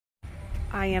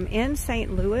I am in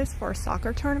St. Louis for a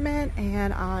soccer tournament,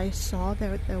 and I saw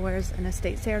that there was an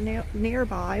estate sale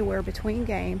nearby where between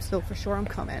games, so for sure I'm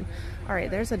coming. All right,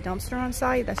 there's a dumpster on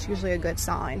site. That's usually a good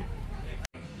sign.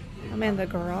 I'm in the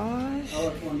garage.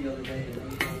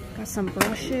 Got some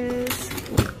brushes.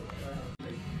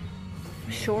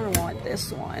 Sure want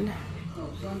this one.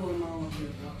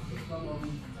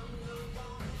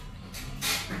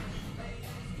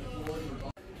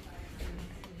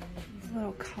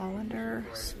 Little colander,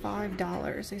 it's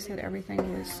 $5. They said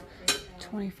everything was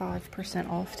 25%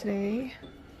 off today.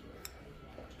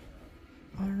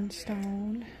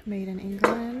 Ironstone, made in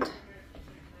England.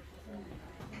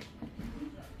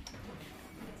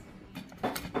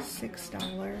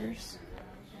 $6.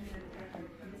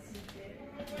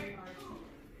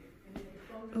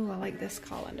 Ooh, I like this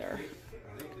colander.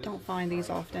 Don't find these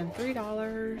often.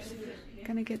 $3.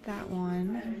 Gonna get that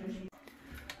one.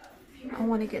 I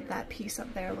want to get that piece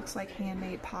up there. Looks like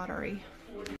handmade pottery.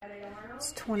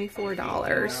 It's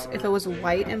 $24. If it was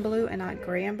white and blue and not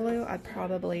gray and blue, I'd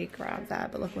probably grab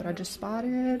that. But look what I just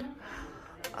spotted.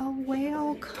 A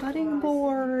whale cutting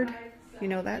board. You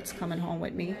know that's coming home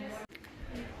with me.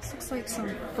 This looks like some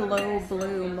Flow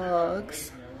Blue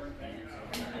mugs.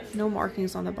 No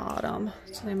markings on the bottom,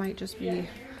 so they might just be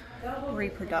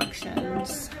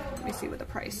reproductions. Let me see what the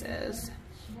price is.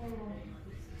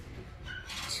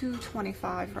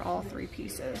 $2.25 for all 3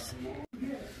 pieces.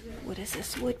 What is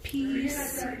this wood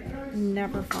piece?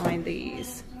 Never find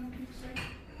these.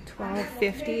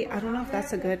 $12.50. I don't know if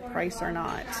that's a good price or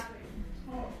not.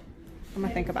 I'm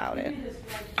gonna think about it.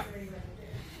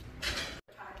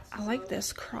 I like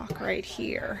this crock right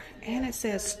here, and it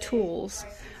says tools.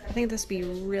 I think this would be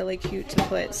really cute to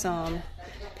put some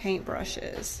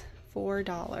paintbrushes.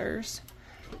 $4.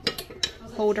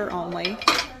 Holder only.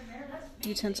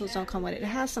 Utensils don't come with it. It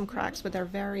has some cracks, but they're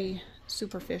very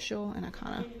superficial, and I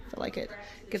kind of feel like it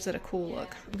gives it a cool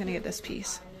look. I'm gonna get this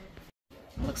piece.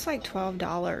 Looks like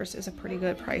 $12 is a pretty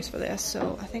good price for this,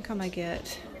 so I think I'm gonna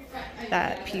get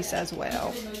that piece as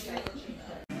well.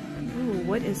 Ooh,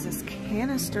 what is this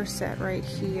canister set right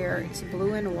here? It's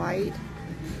blue and white.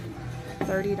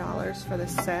 $30 for the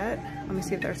set. Let me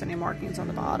see if there's any markings on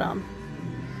the bottom.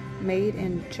 Made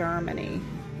in Germany.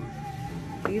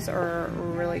 These are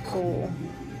really cool.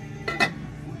 The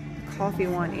coffee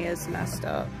one is messed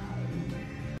up.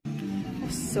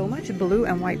 There's so much blue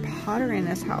and white pottery in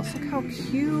this house. Look how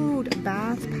cute.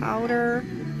 Bath powder,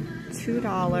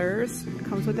 $2.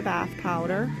 Comes with the bath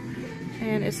powder.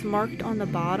 And it's marked on the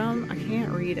bottom. I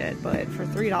can't read it, but for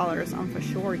 $3, I'm for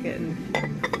sure getting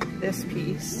this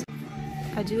piece.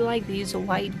 I do like these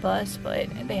white busts, but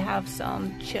they have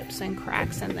some chips and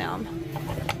cracks in them.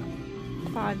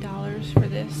 $5 for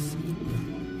this.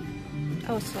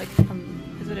 Oh, it's like,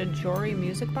 is it a jewelry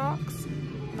music box?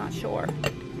 Not sure.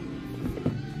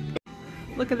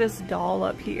 Look at this doll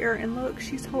up here, and look,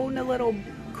 she's holding a little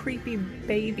creepy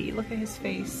baby. Look at his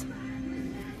face.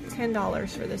 $10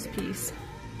 for this piece.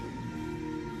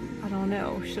 I don't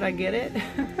know, should I get it?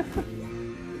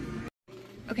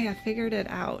 Okay, I figured it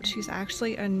out. She's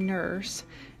actually a nurse.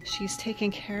 She's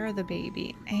taking care of the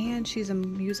baby, and she's a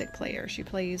music player. She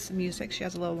plays music. She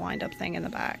has a little wind-up thing in the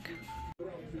back.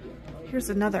 Here's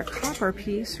another copper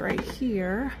piece right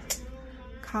here.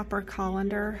 Copper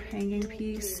colander hanging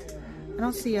piece. I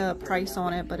don't see a price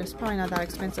on it, but it's probably not that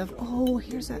expensive. Oh,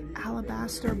 here's an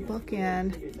alabaster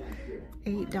bookend.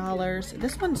 $8.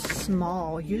 This one's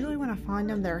small. Usually when I find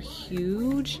them, they're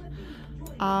huge.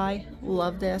 I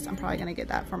love this. I'm probably gonna get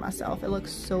that for myself. It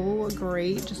looks so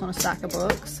great just on a stack of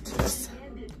books.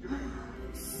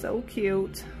 So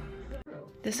cute.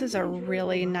 This is a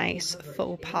really nice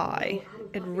faux pie.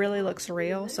 It really looks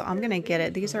real, so I'm gonna get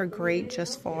it. These are great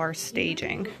just for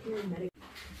staging.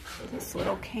 This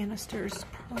little canister's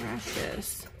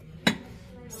precious. It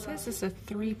says it's a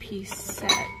 3-piece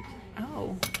set.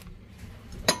 Oh.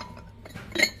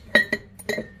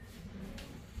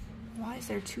 Why is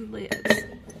there 2 lids?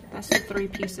 That's the 3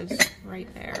 pieces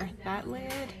right there. That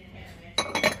lid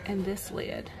and this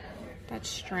lid. That's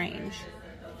strange.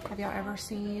 Have y'all ever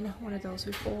seen one of those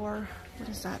before? What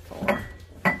is that for?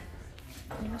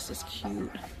 Oh, this is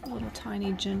cute. A little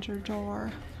tiny ginger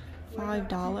jar.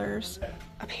 $5.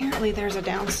 Apparently there's a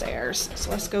downstairs,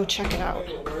 so let's go check it out.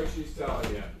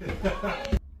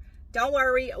 Don't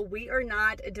worry, we are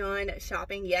not done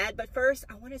shopping yet, but first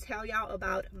I want to tell y'all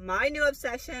about my new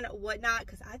obsession, Whatnot,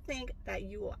 because I think that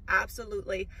you will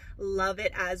absolutely love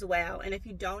it as well. And if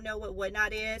you don't know what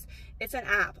Whatnot is, it's an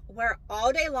app where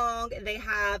all day long they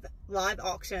have live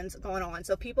auctions going on.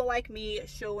 So people like me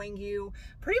showing you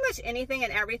pretty much anything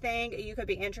and everything you could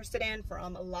be interested in,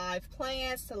 from live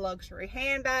plants to luxury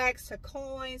handbags to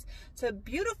coins to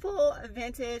beautiful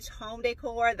vintage home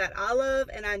decor that I love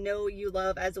and I know you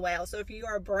love as well. So if you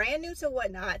are brand new to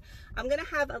Whatnot, I'm gonna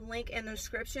have a link in the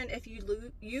description. If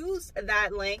you use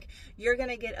that link, you're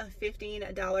gonna get a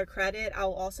 $15 credit.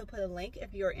 I'll also put a link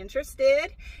if you're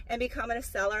interested in becoming a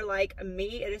seller like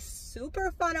me. It is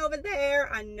super fun over there.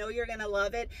 I know you're gonna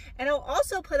love it. And I'll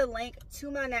also put a link to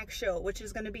my next show, which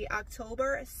is gonna be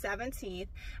October 17th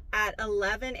at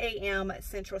 11 a.m.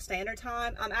 Central Standard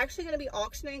Time. I'm actually gonna be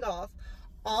auctioning off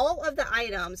all of the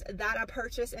items that I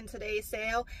purchased in today's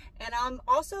sale, and I'm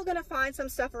also gonna find some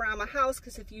stuff around my house,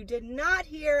 because if you did not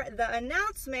hear the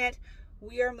announcement,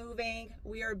 we are moving,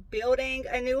 we are building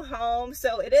a new home,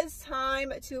 so it is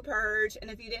time to purge.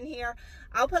 And if you didn't hear,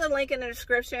 I'll put a link in the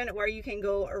description where you can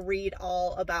go read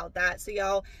all about that. So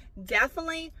y'all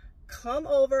definitely come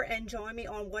over and join me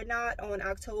on Whatnot on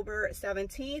October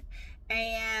 17th,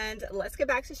 and let's get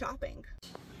back to shopping.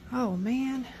 Oh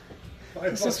man,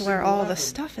 this is where all the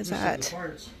stuff is at.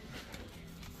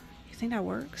 You think that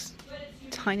works?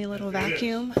 Tiny little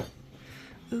vacuum.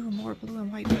 Ooh, more blue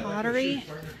and white pottery.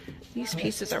 These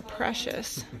pieces are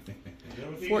precious.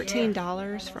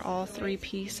 $14 for all 3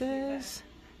 pieces.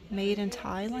 Made in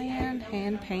Thailand,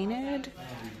 hand painted.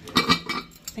 I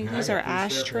think these are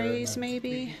ashtrays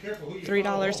maybe.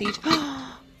 $3 each.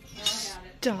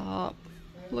 Stop.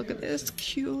 Look at this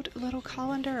cute little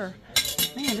colander.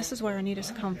 Man, this is where I needed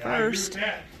to come first.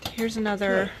 Here's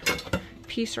another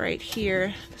piece right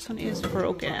here. This one is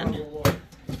broken.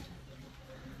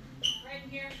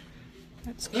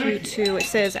 That's cute too. It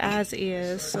says as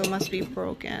is, so it must be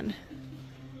broken.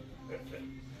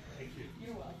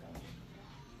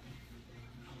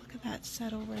 Look at that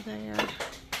set over there.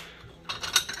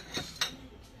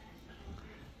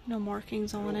 No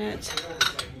markings on it.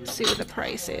 Let's see what the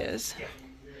price is.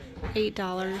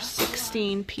 $8,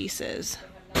 16 pieces.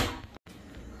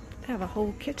 They have a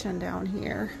whole kitchen down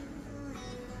here.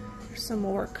 There's some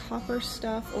more copper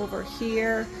stuff over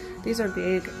here. These are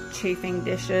big chafing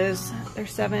dishes. They're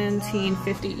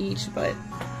 $17.50 each, but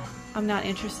I'm not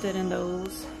interested in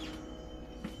those.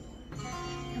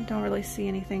 I don't really see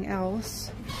anything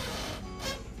else.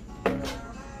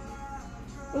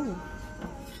 Ooh,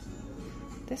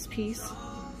 this piece,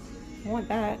 I want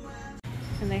that.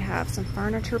 And they have some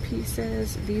furniture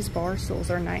pieces. These bar stools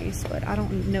are nice, but I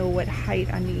don't know what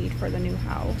height I need for the new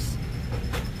house.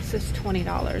 This is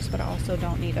 $20, but I also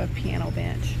don't need a piano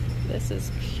bench. This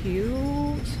is cute.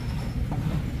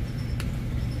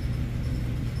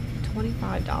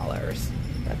 $25.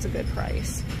 That's a good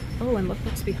price. Oh, and look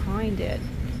what's behind it.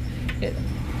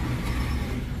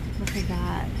 Look at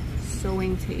that.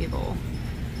 Sewing table.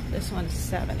 This one's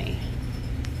 $70.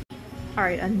 All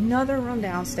right, another room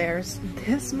downstairs.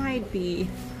 This might be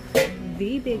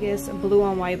the biggest blue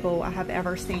and white bowl I have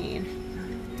ever seen.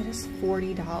 It is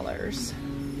 $40.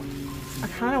 I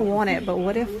kind of want it, but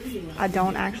what if I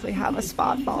don't actually have a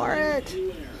spot for it?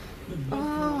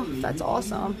 Oh, that's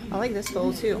awesome. I like this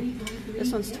bowl too.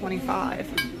 This one's $25.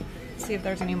 Let's see if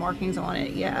there's any markings on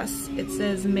it. Yes, it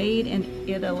says made in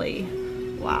Italy.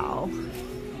 Wow,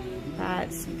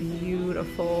 that's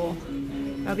beautiful.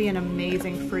 That'll be an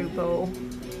amazing fruit bowl.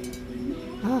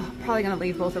 Oh, probably gonna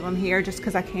leave both of them here just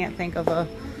because I can't think of a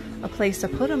place to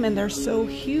put them, and they're so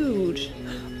huge.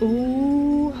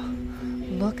 Ooh,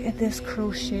 look at this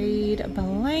crocheted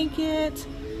blanket.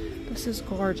 This is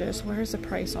gorgeous. Where's the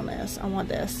price on this? I want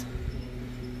this.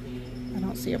 I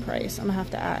don't see a price. I'm gonna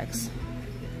have to ask.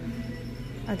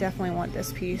 I definitely want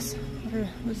this piece.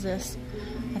 What is this?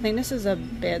 I think this is a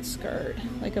bed skirt,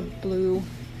 like a blue,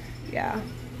 yeah,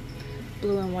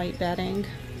 blue and white bedding.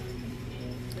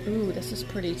 Ooh, this is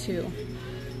pretty too.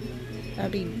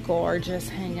 That'd be gorgeous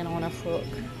hanging on a hook.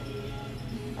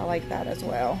 I like that as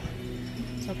well.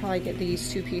 So I'll probably get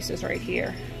these 2 pieces right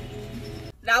here.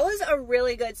 That was a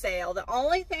really good sale. The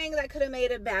only thing that could have made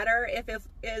it better if it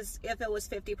was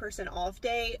 50% off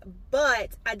day,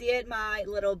 but I did my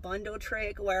little bundle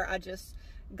trick where I just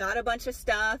got a bunch of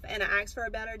stuff and I asked for a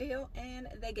better deal and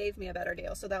they gave me a better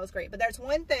deal. So that was great. But there's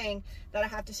one thing that I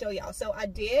have to show y'all. So I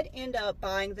did end up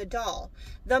buying the doll.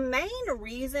 The main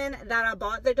reason that I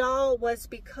bought the doll was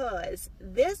because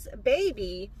this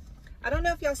baby, I don't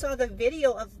know if y'all saw the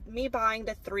video of me buying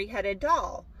the 3-headed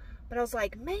doll, but I was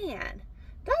like, man,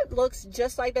 that looks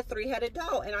just like the 3-headed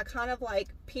doll. And I kind of like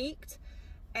peeked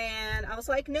and I was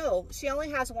like, no, she only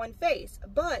has one face.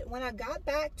 But when I got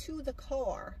back to the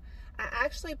car, I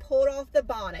actually pulled off the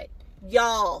bonnet.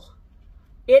 Y'all,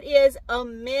 it is a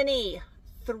mini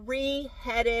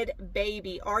 3-headed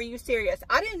baby. Are you serious?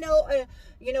 I didn't know a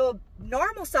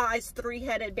normal size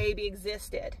 3-headed baby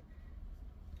existed.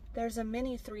 There's a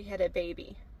mini 3-headed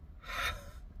baby.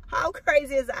 How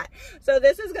crazy is that? So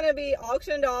this is going to be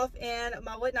auctioned off in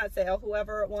my whatnot sale,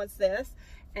 whoever wants this.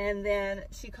 And then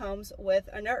she comes with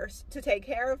a nurse to take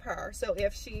care of her. So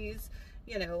if she's,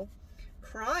 you know,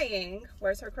 crying,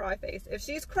 where's her cry face? If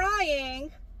she's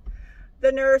crying,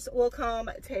 the nurse will come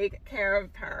take care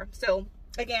of her. So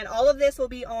again, all of this will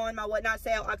be on my whatnot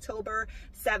sale October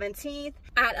 17th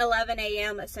at 11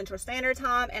 a.m. Central Standard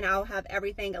Time, and I'll have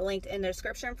everything linked in the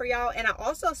description for y'all. And I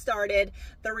also started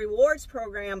the rewards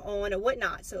program on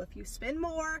whatnot. So if you spend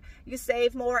more, you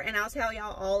save more, and I'll tell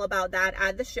y'all all about that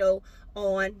at the show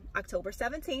on October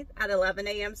 17th at 11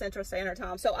 a.m. Central Standard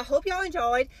Time. So I hope y'all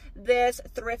enjoyed this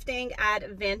thrifting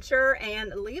adventure,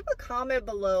 and leave a comment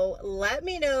below. Let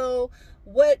me know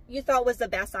what you thought was the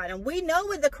best item. We know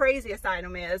what the craziest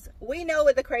item is. We know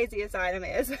what the craziest item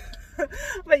is.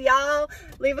 But y'all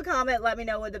leave a comment. Let me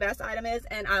know what the best item is,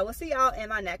 and I will see y'all in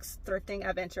my next thrifting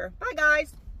adventure. Bye,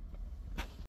 guys.